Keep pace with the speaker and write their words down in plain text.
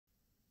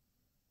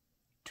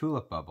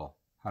Tulip Bubble,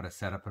 how to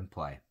set up and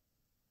play.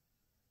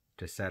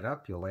 To set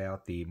up, you'll lay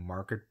out the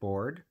market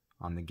board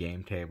on the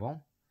game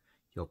table.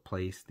 You'll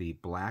place the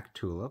black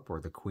tulip,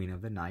 or the Queen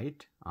of the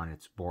Night, on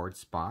its board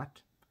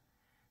spot.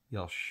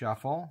 You'll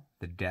shuffle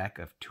the deck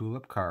of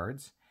tulip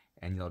cards,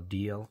 and you'll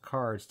deal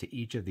cards to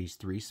each of these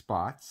three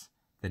spots: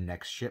 the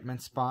next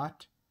shipment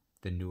spot,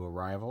 the new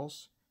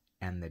arrivals,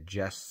 and the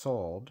just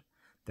sold.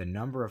 The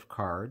number of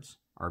cards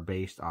are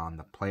based on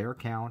the player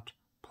count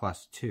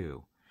plus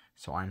 2.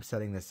 So I'm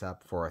setting this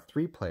up for a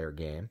 3-player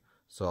game,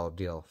 so I'll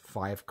deal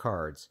 5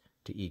 cards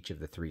to each of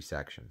the 3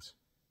 sections.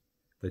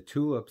 The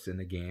tulips in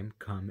the game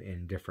come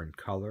in different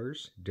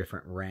colors,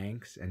 different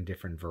ranks, and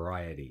different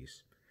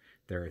varieties.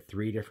 There are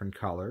 3 different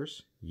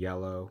colors: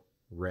 yellow,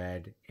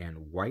 red,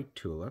 and white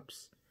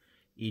tulips.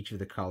 Each of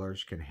the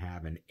colors can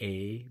have an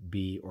A,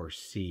 B, or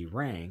C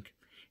rank,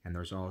 and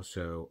there's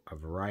also a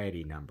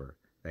variety number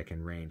that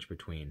can range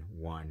between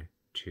 1,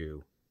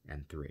 2,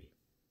 and 3.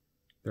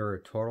 There are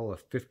a total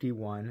of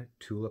 51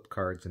 tulip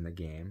cards in the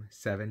game,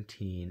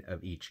 17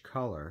 of each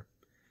color,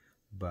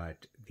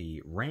 but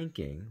the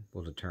ranking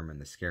will determine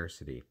the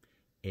scarcity.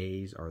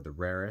 A's are the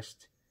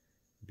rarest,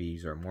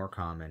 B's are more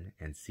common,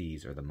 and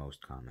C's are the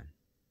most common.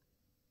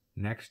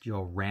 Next,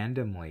 you'll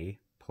randomly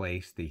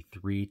place the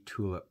 3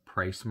 tulip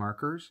price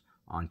markers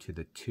onto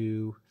the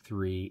 2,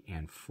 3,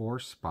 and 4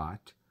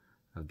 spot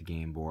of the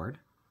game board.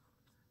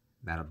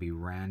 That'll be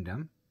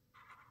random.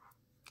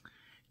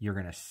 You're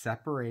going to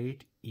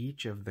separate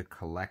each of the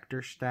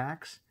collector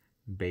stacks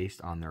based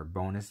on their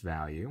bonus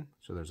value.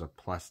 So there's a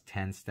plus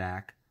 10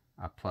 stack,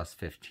 a plus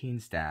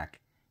 15 stack,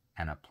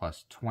 and a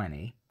plus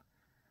 20.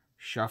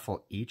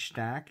 Shuffle each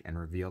stack and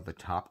reveal the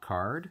top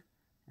card,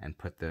 and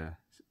put the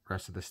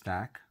rest of the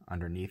stack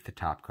underneath the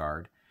top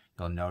card.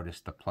 You'll notice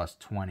the plus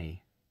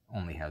 20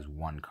 only has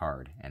 1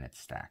 card in its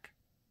stack.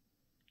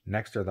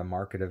 Next are the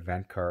market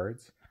event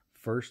cards.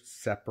 First,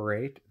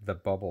 separate the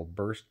bubble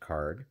burst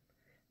card.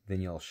 Then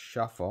you'll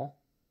shuffle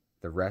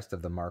the rest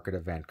of the market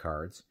event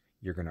cards.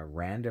 You're going to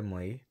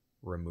randomly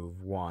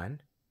remove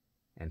 1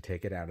 and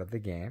take it out of the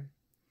game.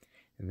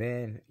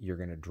 Then you're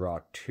going to draw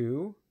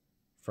 2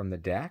 from the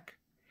deck,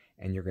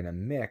 and you're going to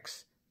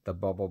mix the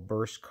bubble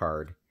burst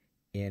card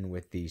in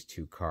with these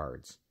 2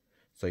 cards.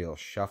 So you'll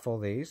shuffle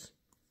these,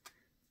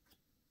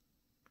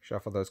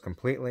 shuffle those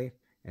completely,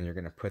 and you're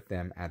going to put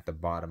them at the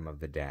bottom of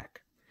the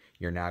deck.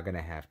 You're now going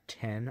to have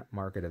 10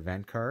 market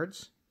event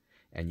cards,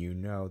 and you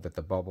know that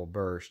the bubble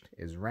burst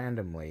is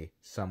randomly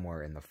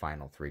somewhere in the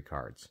final 3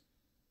 cards.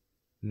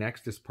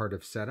 Next, as part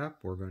of setup,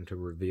 we're going to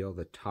reveal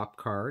the top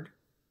card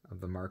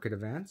of the market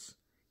events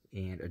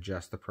and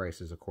adjust the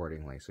prices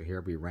accordingly. So here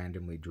we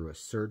randomly drew a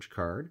surge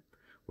card,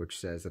 which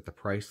says that the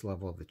price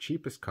level of the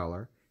cheapest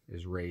color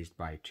is raised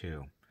by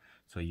 2.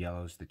 So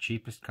yellow is the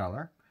cheapest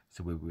color,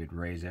 so we would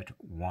raise it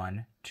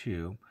 1,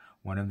 2.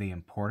 One of the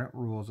important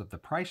rules of the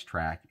price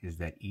track is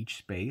that each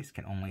space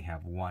can only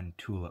have 1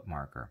 tulip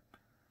marker.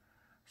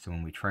 So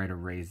when we try to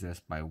raise this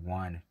by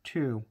 1,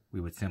 2,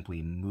 we would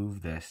simply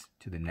move this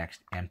to the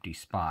next empty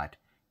spot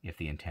if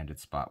the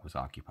intended spot was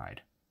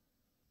occupied.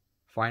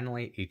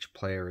 Finally, each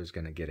player is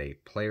going to get a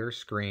player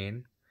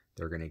screen.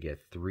 They're going to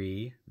get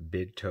 3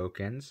 bid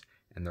tokens,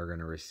 and they're going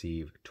to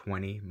receive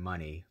 20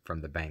 money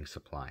from the bank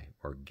supply,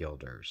 or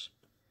guilders.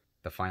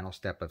 The final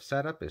step of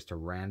setup is to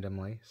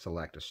randomly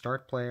select a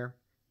start player,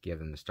 give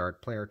them the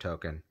start player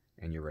token,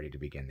 and you're ready to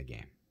begin the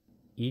game.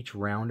 Each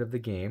round of the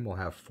game will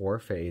have 4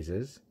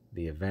 phases: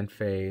 the event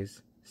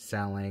phase,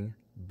 selling,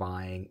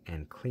 buying,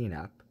 and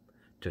cleanup.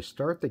 To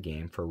start the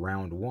game for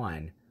round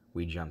 1,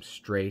 we jump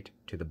straight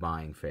to the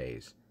buying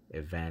phase.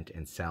 Event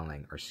and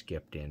selling are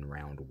skipped in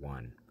round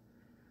 1.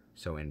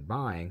 So in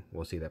buying,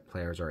 we'll see that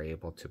players are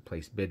able to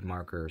place bid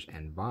markers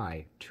and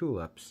buy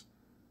tulips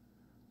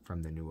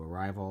from the new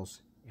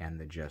arrivals and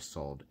the just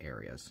sold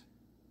areas.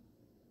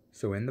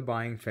 So in the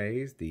buying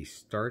phase, the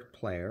start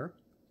player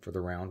for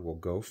the round will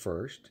go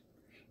first,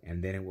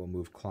 and then it will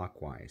move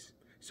clockwise.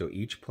 So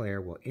each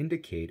player will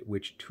indicate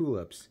which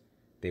tulips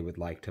they would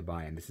like to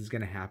buy, and this is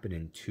going to happen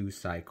in 2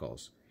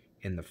 cycles.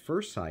 In the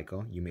first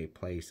cycle, you may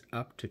place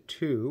up to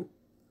 2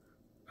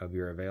 of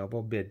your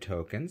available bid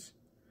tokens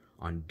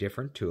on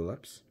different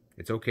tulips.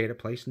 It's okay to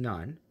place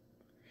none.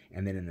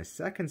 And then in the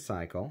second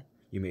cycle,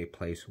 you may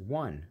place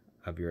 1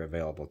 of your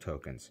available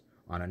tokens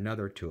on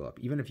another tulip,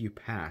 even if you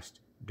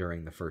passed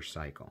during the first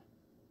cycle.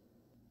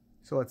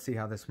 So let's see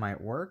how this might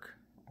work.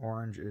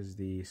 Orange is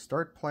the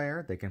start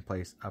player. They can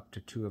place up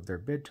to 2 of their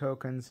bid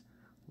tokens.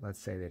 Let's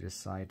say they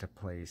decide to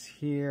place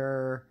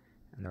here,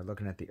 and they're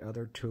looking at the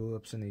other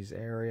tulips in these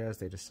areas.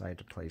 They decide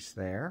to place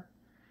there.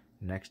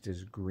 Next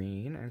is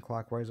green in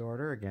clockwise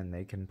order. Again,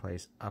 they can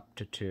place up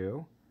to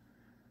 2.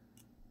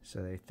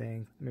 So they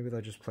think maybe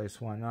they'll just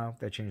place 1. No,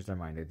 they changed their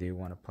mind. They do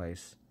want to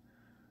place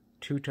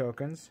 2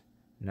 tokens.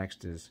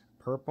 Next is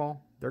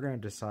purple. They're going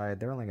to decide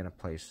they're only going to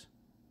place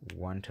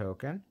 1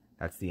 token.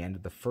 That's the end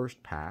of the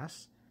first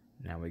pass.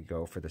 Now we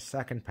go for the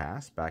second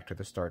pass. Back to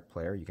the start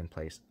player. You can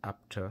place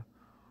up to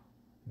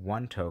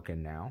 1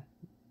 token now.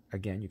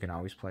 Again, you can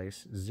always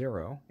place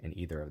 0 in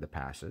either of the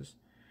passes.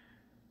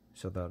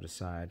 So they'll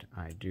decide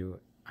I do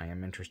I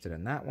am interested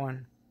in that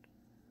one.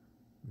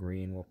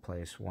 Green will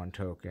place 1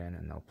 token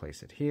and they'll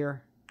place it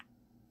here.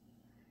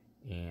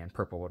 And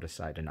purple will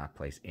decide to not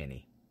place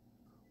any.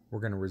 We're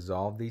going to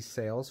resolve these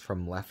sales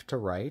from left to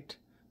right.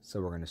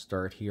 So we're going to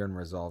start here and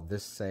resolve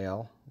this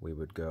sale. We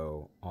would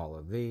go all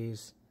of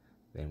these.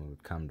 Then we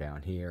would come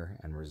down here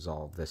and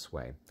resolve this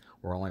way.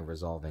 We're only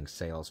resolving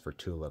sales for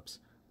tulips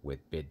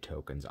with bid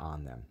tokens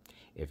on them.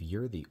 If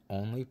you're the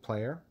only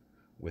player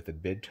with a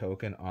bid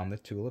token on the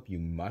tulip, you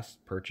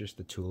must purchase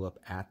the tulip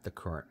at the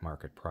current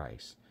market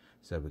price.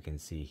 So we can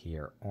see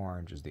here,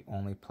 orange is the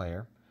only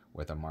player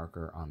with a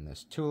marker on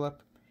this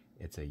tulip.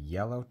 It's a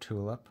yellow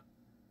tulip,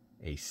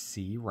 a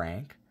C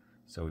rank.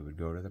 So we would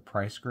go to the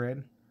price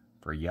grid.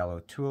 For yellow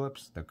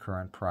tulips, the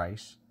current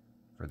price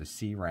for the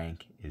C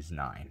rank is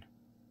 9.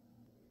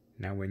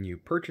 Now when you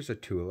purchase a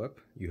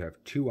tulip, you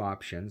have 2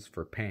 options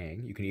for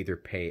paying. You can either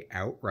pay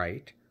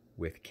outright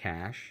with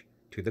cash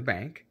to the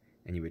bank,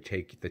 and you would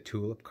take the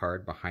tulip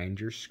card behind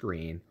your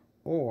screen,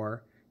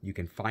 or you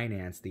can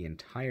finance the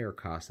entire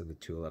cost of the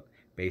tulip,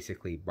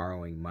 basically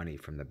borrowing money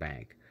from the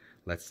bank.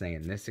 Let's say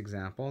in this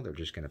example, they're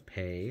just going to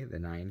pay the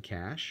 9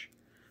 cash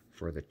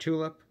for the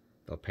tulip.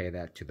 They'll pay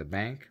that to the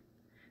bank.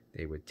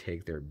 They would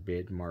take their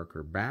bid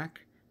marker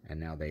back, and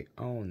now they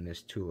own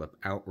this tulip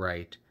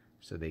outright,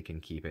 so they can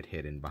keep it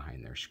hidden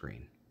behind their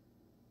screen.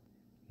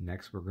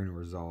 Next, we're going to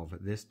resolve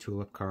this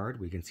tulip card.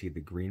 We can see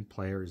the green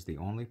player is the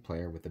only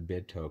player with a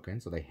bid token,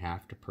 so they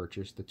have to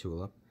purchase the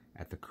tulip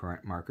at the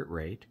current market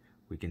rate.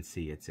 We can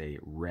see it's a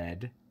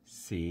red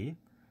C,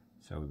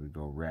 so we would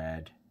go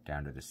red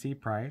down to the C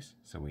price,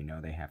 so we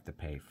know they have to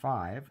pay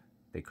 5.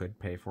 They could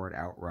pay for it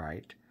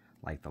outright,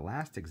 like the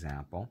last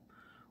example,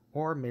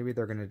 or maybe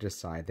they're going to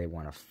decide they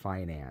want to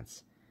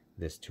finance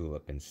this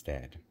tulip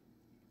instead.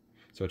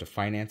 So to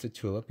finance a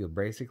tulip, you're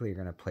going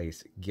to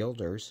place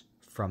guilders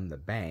from the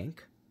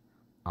bank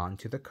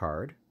onto the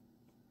card.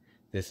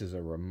 This is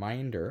a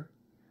reminder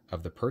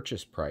of the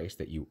purchase price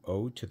that you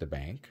owe to the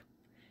bank.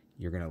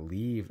 You're going to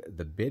leave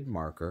the bid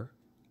marker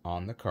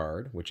on the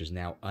card, which is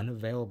now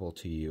unavailable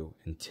to you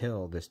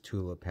until this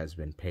tulip has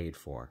been paid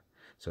for.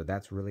 So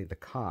that's really the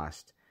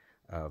cost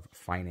of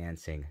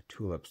financing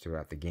tulips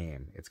throughout the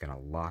game. It's going to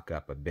lock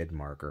up a bid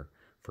marker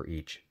for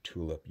each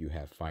tulip you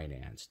have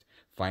financed.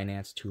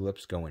 Financed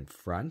tulips go in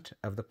front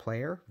of the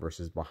player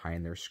versus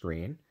behind their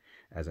screen,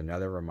 as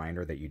another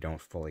reminder that you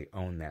don't fully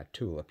own that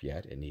tulip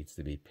yet. It needs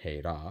to be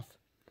paid off.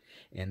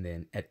 And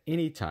then at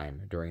any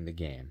time during the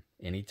game,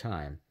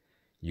 anytime,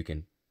 you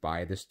can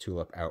buy this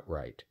tulip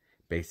outright.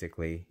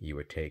 Basically, you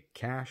would take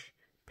cash,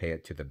 pay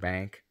it to the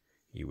bank,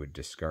 you would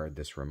discard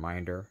this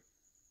reminder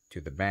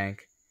to the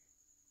bank,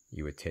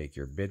 you would take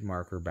your bid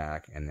marker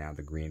back, and now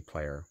the green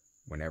player,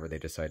 whenever they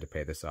decide to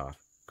pay this off,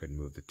 could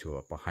move the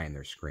tulip behind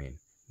their screen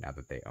now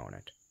that they own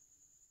it.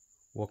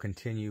 We'll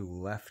continue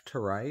left to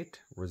right,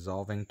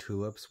 resolving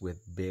tulips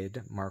with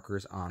bid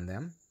markers on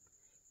them.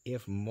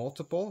 If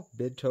multiple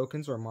bid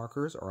tokens or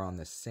markers are on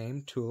the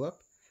same tulip,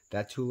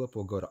 that tulip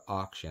will go to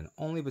auction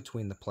only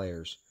between the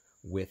players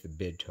with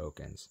bid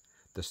tokens.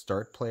 The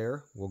start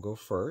player will go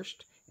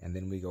first, and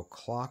then we go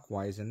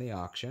clockwise in the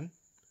auction.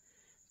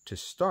 To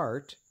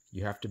start,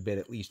 you have to bid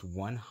at least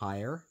 1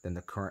 higher than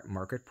the current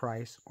market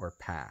price or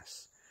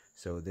pass.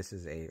 So this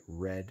is a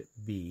red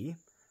B.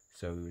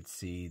 So we would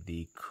see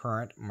the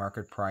current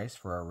market price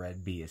for a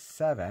red B is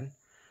 7.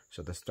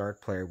 So the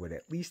start player would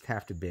at least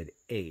have to bid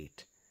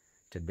 8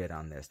 to bid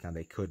on this. Now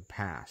they could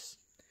pass.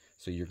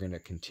 So you're going to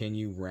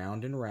continue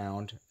round and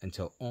round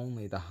until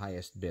only the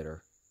highest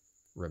bidder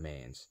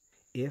remains.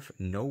 If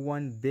no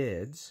one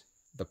bids,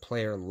 the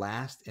player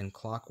last in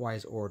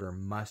clockwise order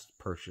must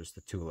purchase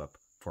the tulip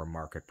for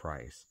market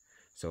price.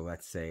 So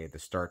let's say the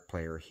start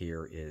player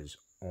here is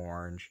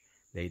orange.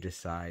 They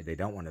decide they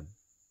don't want to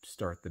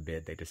start the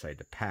bid. They decide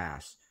to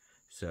pass.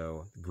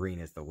 So green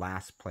is the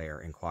last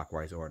player in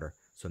clockwise order.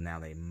 So now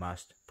they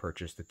must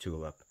purchase the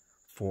tulip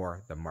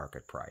for the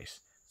market price.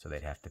 So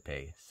they'd have to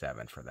pay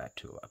 7 for that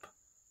tulip.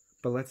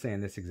 But let's say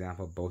in this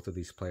example, both of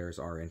these players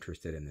are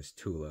interested in this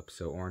tulip.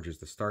 So orange is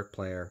the start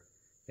player.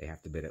 They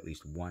have to bid at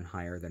least 1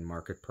 higher than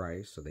market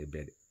price. So they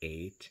bid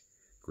 8.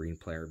 Green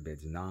player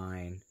bids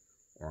 9.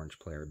 Orange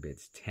player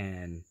bids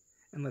 10.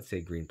 And let's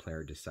say green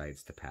player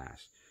decides to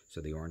pass.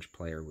 So the orange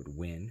player would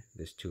win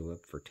this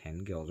tulip for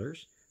 10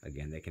 guilders.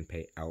 Again, they can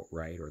pay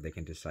outright or they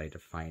can decide to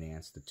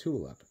finance the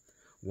tulip.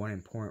 One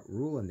important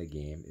rule in the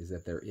game is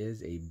that there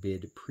is a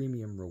bid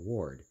premium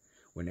reward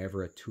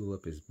whenever a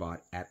tulip is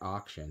bought at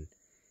auction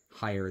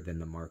higher than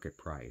the market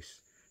price.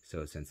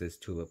 So since this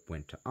tulip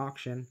went to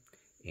auction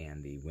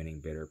and the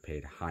winning bidder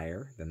paid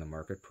higher than the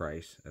market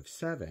price of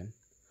 7,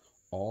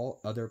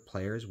 all other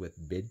players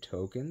with bid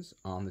tokens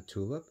on the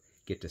tulip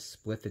get to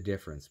split the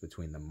difference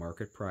between the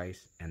market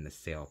price and the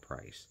sale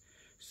price.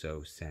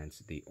 So since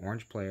the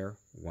orange player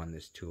won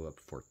this tulip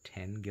for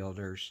 10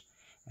 guilders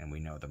and we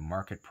know the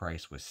market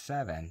price was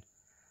 7,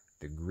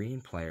 the green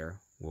player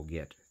will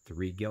get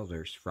 3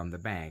 guilders from the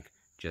bank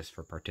just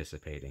for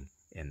participating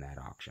in that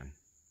auction.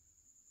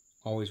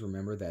 Always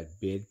remember that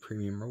bid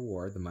premium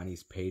reward, the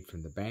money's paid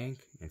from the bank.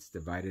 It's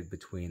divided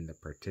between the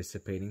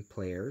participating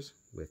players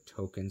with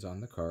tokens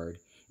on the card,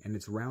 and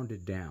it's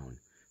rounded down.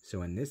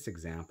 So in this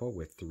example,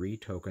 with 3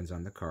 tokens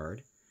on the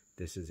card,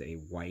 this is a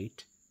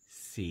white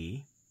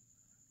C.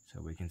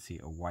 So we can see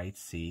a white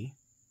C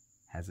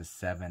has a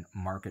 7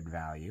 market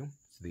value.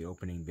 So the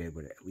opening bid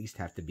would at least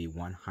have to be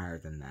 1 higher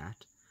than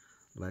that.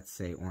 Let's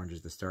say orange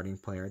is the starting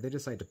player. They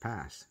decide to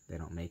pass. They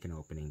don't make an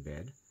opening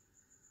bid.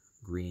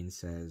 Green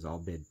says, I'll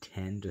bid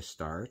 10 to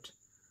start,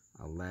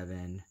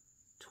 11,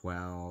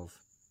 12,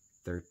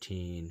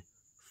 13,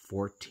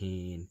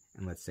 14,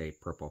 and let's say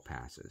purple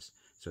passes.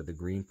 So the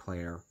green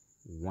player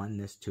won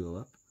this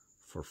tulip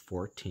for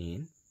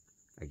 14.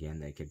 Again,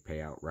 they could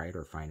pay outright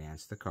or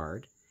finance the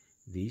card.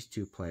 These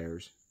 2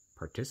 players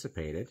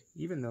participated,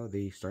 even though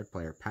the start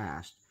player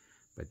passed,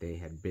 but they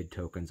had bid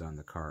tokens on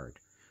the card.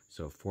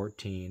 So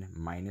 14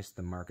 minus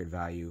the market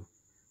value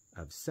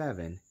of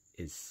 7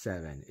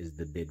 is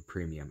the bid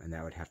premium, and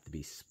that would have to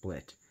be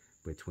split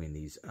between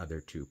these other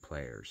 2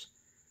 players.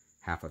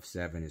 Half of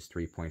 7 is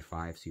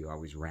 3.5, so you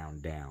always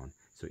round down.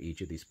 So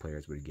each of these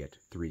players would get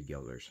 3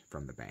 guilders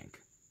from the bank.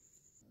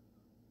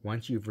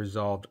 Once you've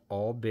resolved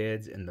all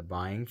bids in the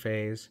buying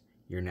phase,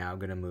 you're now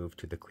going to move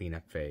to the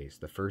cleanup phase.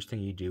 The first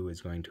thing you do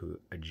is going to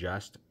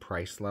adjust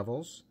price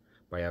levels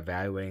by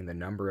evaluating the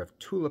number of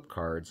tulip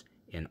cards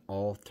in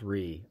all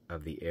 3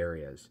 of the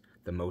areas.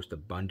 The most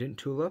abundant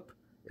tulip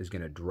is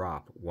going to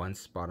drop 1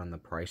 spot on the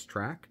price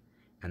track,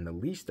 and the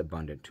least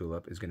abundant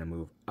tulip is going to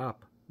move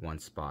up 1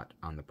 spot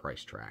on the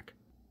price track.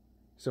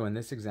 So in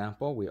this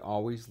example, we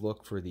always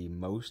look for the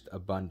most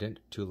abundant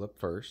tulip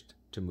first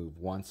to move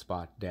 1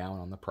 spot down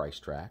on the price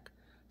track.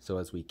 So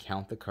as we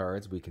count the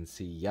cards, we can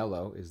see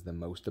yellow is the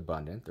most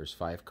abundant. There's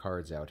 5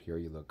 cards out here.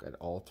 You look at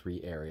all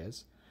 3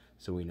 areas.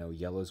 So we know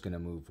yellow is going to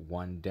move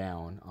 1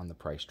 down on the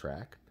price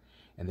track.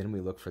 And then we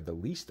look for the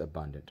least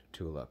abundant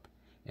tulip.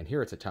 And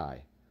here it's a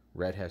tie.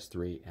 Red has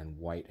 3 and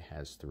white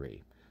has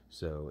 3.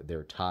 So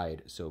they're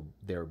tied, so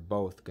they're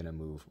both going to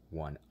move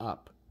 1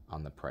 up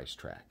on the price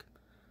track.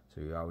 So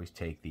you always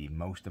take the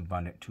most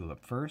abundant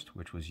tulip first,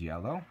 which was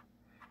yellow.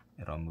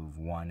 It'll move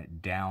 1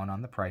 down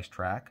on the price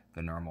track.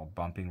 The normal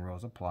bumping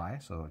rules apply,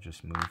 so it'll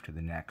just move to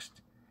the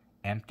next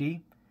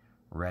empty.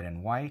 Red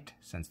and white,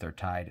 since they're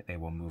tied, they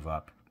will move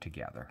up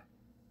together.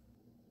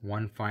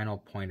 One final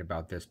point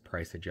about this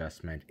price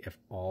adjustment: if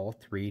all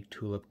 3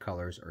 tulip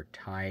colors are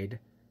tied,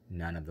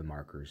 none of the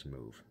markers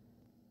move.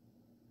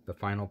 The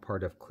final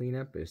part of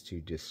cleanup is to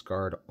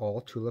discard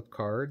all tulip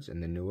cards in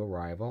the new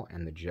arrival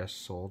and the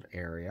just sold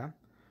area.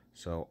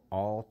 So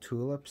all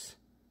tulips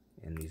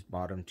in these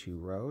bottom 2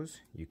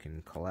 rows you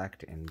can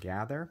collect and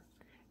gather,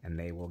 and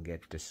they will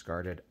get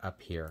discarded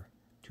up here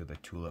to the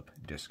tulip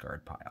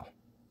discard pile.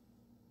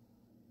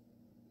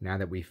 Now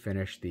that we've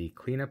finished the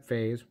cleanup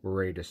phase, we're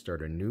ready to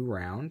start a new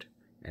round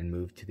and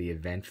move to the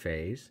event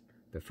phase.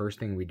 The first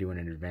thing we do in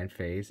an event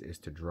phase is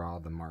to draw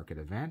the market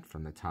event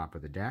from the top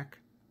of the deck.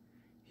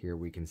 Here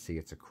we can see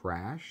it's a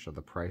crash, so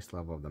the price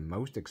level of the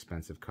most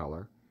expensive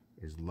color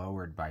is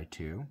lowered by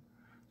 2.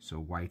 So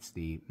white's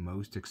the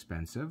most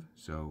expensive,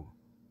 so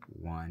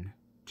 1,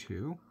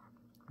 2,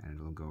 and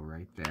it'll go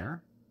right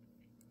there.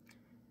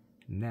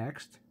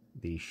 Next,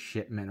 the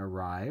shipment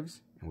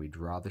arrives, and we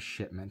draw the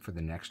shipment for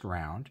the next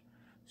round.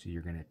 So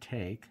you're going to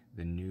take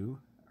the new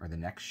or the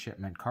next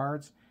shipment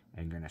cards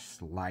and you're going to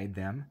slide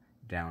them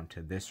down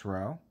to this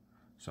row.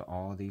 So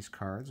all of these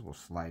cards will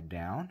slide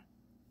down,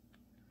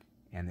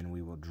 and then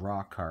we will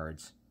draw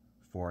cards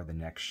for the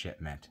next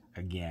shipment,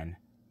 again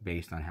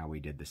based on how we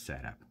did the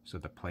setup. So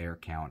the player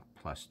count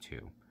plus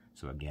 2.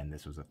 So again,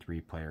 this was a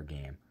 3-player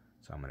game,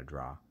 so I'm going to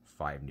draw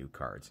 5 new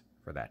cards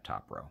for that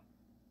top row.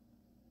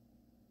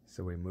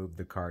 So we moved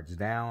the cards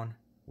down,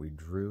 we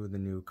drew the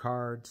new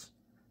cards.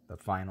 The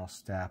final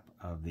step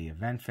of the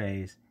event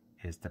phase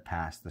is to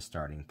pass the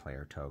starting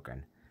player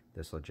token.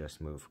 This will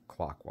just move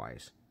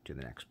clockwise to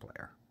the next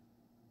player.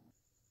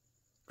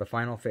 The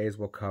final phase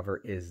we'll cover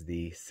is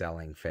the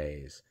selling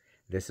phase.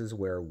 This is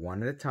where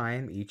one at a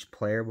time each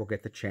player will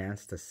get the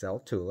chance to sell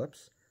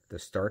tulips. The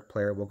start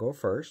player will go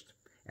first,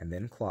 and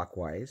then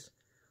clockwise.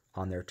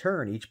 On their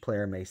turn, each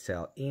player may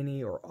sell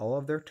any or all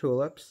of their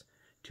tulips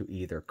to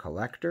either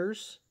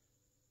collectors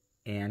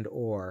and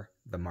or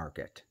the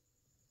market.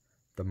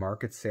 The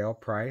market sale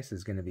price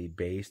is going to be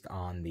based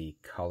on the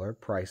color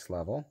price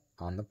level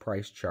on the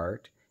price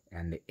chart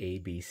and the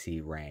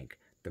ABC rank.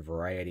 The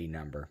variety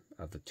number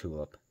of the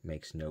tulip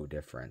makes no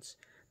difference.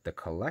 The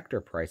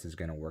collector price is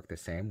going to work the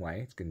same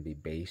way. It's going to be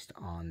based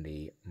on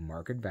the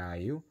market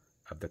value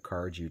of the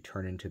cards you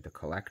turn into the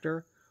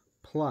collector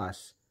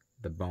plus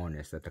the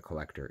bonus that the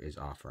collector is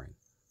offering.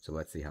 So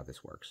let's see how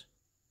this works.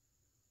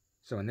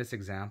 So in this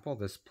example,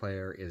 this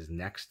player is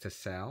next to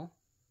sell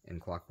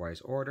in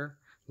clockwise order.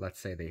 Let's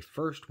say they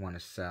first want to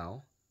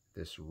sell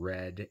this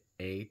red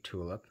A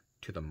tulip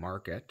to the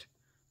market.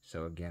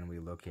 So again, we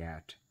look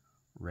at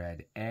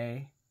red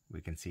A.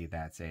 We can see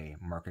that's a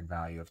market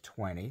value of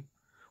 20.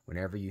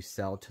 Whenever you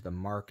sell to the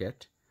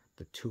market,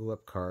 the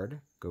tulip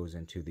card goes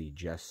into the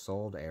just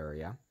sold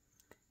area,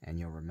 And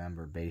you'll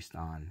remember, based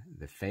on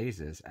the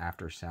phases,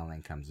 after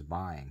selling comes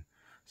buying.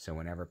 So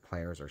whenever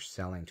players are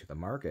selling to the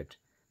market,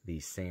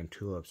 these same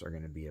tulips are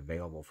going to be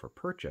available for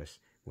purchase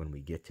when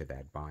we get to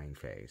that buying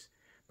phase.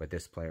 But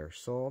this player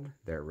sold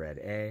their red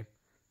A,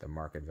 the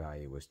market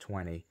value was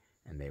 20,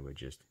 and they would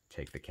just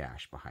take the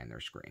cash behind their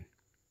screen.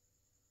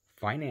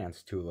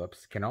 Finance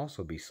tulips can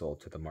also be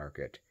sold to the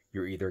market.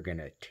 You're either going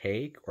to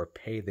take or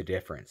pay the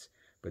difference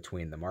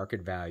between the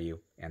market value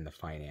and the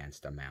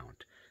financed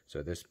amount.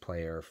 So this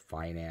player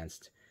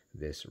financed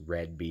this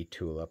red B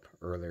tulip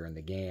earlier in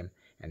the game,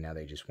 and now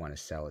they just want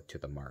to sell it to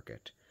the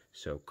market.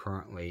 So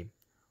currently,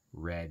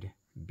 red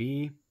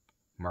B,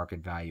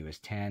 market value is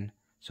 10,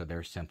 so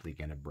they're simply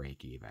going to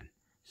break even.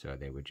 So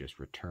they would just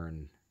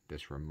return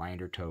this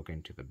reminder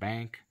token to the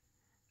bank.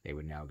 They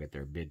would now get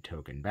their bid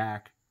token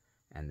back,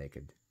 and they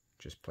could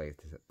just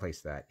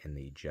place that in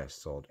the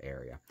just sold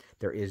area.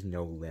 There is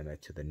no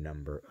limit to the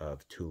number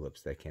of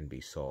tulips that can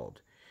be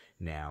sold.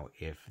 Now,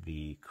 if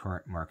the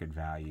current market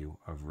value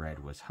of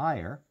red was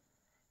higher,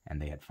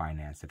 and they had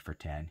financed it for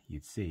 10,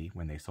 you'd see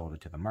when they sold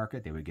it to the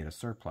market, they would get a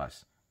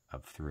surplus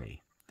of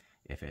 3.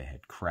 If it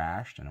had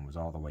crashed and it was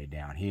all the way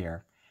down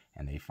here,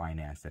 and they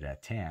financed it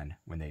at 10,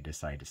 when they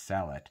decide to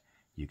sell it,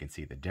 you can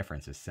see the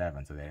difference is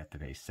 7, so they have to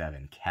pay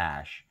 7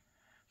 cash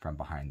from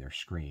behind their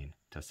screen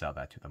to sell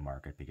that to the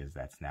market, because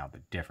that's now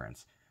the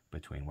difference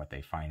between what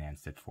they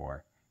financed it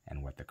for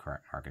and what the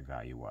current market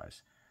value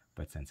was.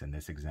 But since in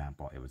this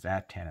example it was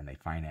at 10 and they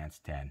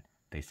financed 10,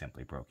 they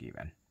simply broke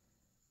even.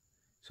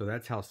 So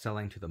that's how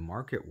selling to the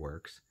market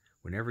works.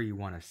 Whenever you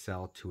want to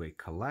sell to a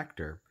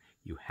collector,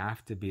 you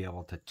have to be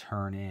able to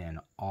turn in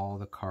all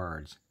the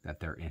cards that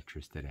they're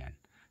interested in.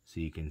 So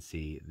you can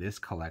see this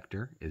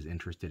collector is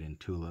interested in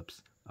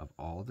tulips of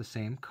all the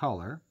same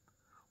color.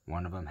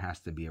 One of them has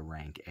to be a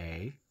rank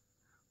A,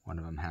 one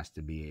of them has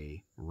to be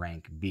a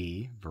rank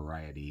B,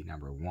 variety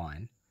number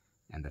 1,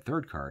 and the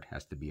third card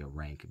has to be a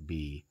rank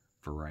B,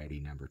 variety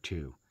number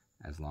 2,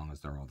 as long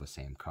as they're all the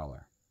same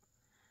color.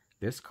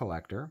 This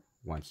collector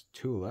wants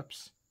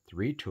tulips,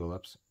 3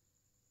 tulips,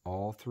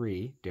 all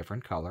 3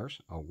 different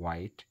colors, a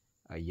white,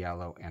 a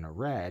yellow, and a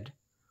red,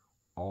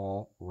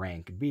 all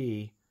rank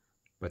B,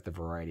 but the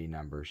variety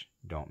numbers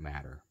don't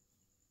matter.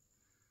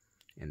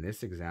 In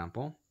this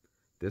example,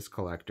 this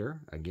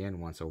collector, again,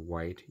 wants a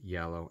white,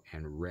 yellow,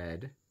 and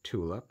red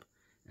tulip,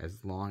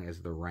 as long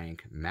as the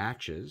rank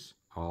matches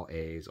all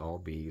A's, all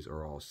B's,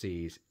 or all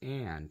C's,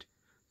 and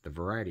the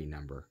variety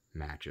number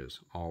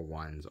matches all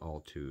 1s,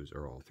 all 2s,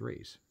 or all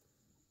 3s.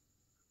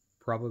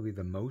 Probably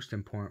the most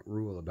important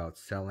rule about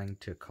selling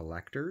to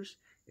collectors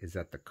is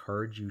that the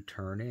cards you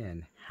turn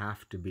in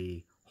have to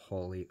be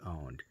wholly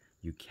owned.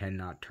 You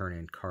cannot turn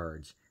in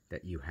cards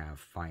that you have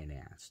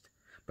financed.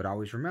 But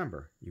always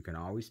remember, you can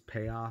always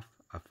pay off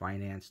a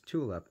financed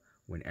tulip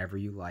whenever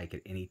you like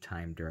at any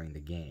time during the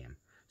game.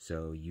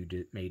 So you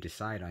may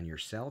decide on your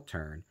sell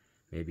turn,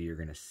 maybe you're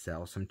going to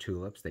sell some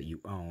tulips that you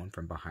own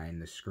from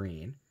behind the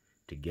screen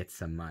to get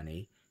some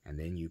money, and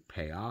then you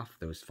pay off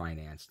those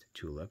financed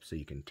tulips so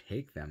you can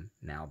take them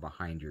now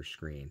behind your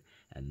screen,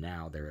 and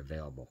now they're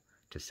available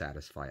to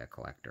satisfy a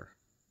collector.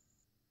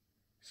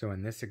 So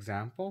in this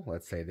example,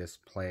 let's say this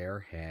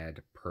player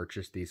had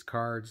purchased these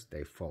cards,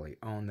 they fully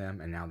own them,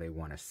 and now they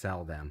want to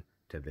sell them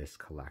to this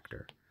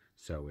collector.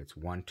 So it's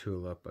 1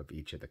 tulip of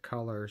each of the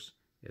colors,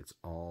 it's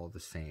all the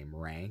same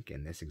rank.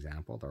 In this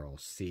example, they're all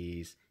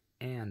C's,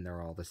 and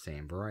they're all the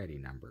same variety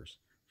numbers,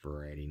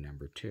 variety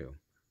number 2,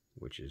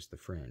 which is the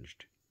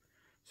fringed.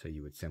 So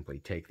you would simply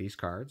take these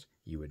cards,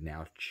 you would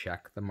now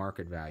check the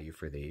market value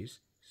for these,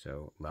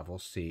 so level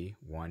C,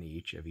 1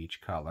 each of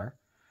each color,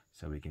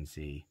 so we can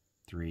see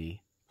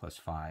 3 plus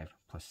 5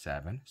 plus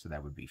 7, so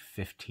that would be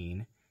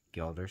 15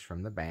 guilders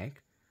from the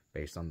bank,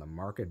 based on the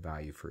market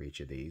value for each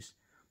of these,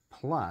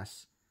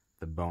 plus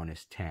the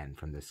bonus 10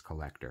 from this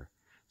collector.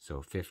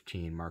 So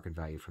 15 market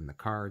value from the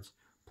cards,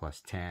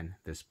 plus 10,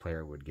 this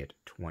player would get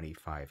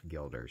 25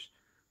 guilders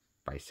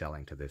by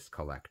selling to this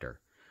collector.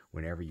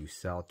 Whenever you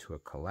sell to a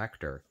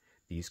collector,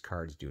 these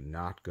cards do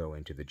not go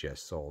into the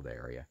just sold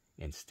area.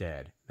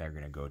 Instead, they're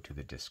going to go to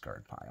the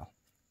discard pile.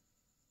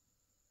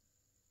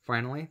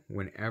 Finally,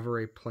 whenever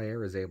a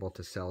player is able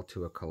to sell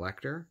to a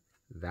collector,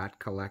 that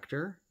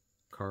collector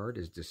card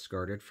is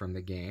discarded from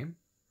the game.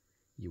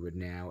 You would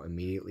now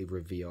immediately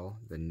reveal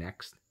the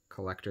next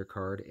collector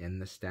card in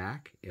the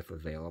stack, if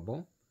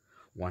available.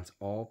 Once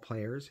all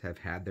players have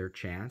had their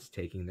chance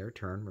taking their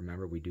turn,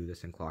 remember we do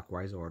this in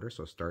clockwise order,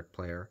 so start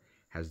player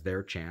has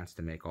their chance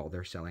to make all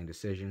their selling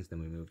decisions, then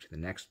we move to the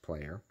next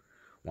player.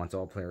 Once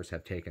all players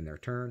have taken their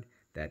turn,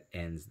 that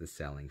ends the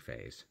selling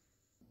phase.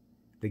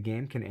 The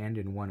game can end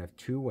in one of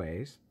 2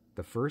 ways.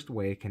 The first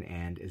way it can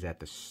end is at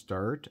the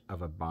start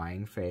of a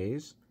buying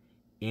phase.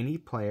 Any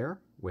player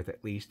with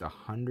at least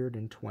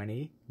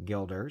 120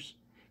 guilders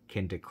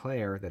can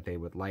declare that they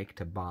would like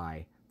to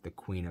buy the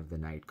Queen of the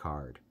Night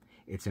card.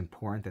 It's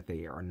important that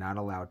they are not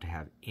allowed to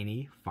have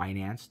any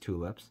financed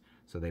tulips,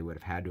 so they would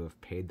have had to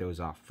have paid those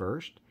off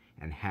first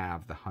and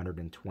have the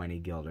 120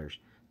 guilders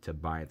to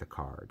buy the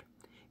card.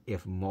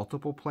 If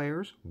multiple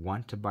players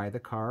want to buy the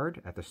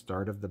card at the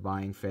start of the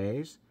buying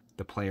phase,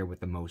 the player with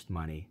the most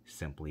money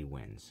simply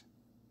wins.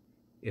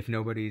 If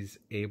nobody's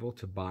able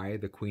to buy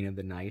the Queen of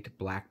the Night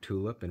Black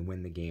Tulip and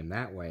win the game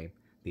that way,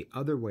 the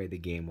other way the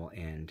game will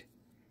end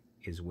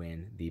is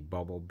when the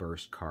Bubble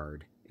Burst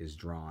card is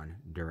drawn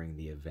during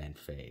the event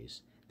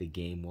phase. The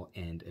game will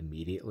end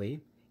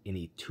immediately.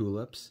 Any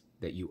tulips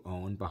that you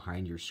own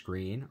behind your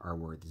screen are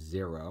worth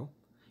 0.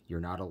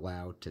 You're not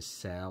allowed to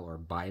sell or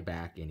buy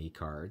back any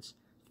cards.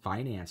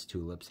 Finance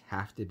tulips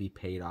have to be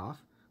paid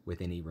off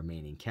with any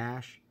remaining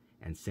cash,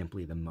 and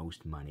simply the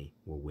most money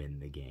will win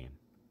the game.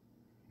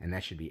 And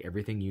that should be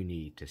everything you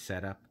need to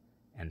set up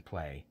and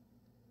play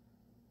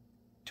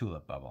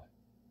Tulip Bubble.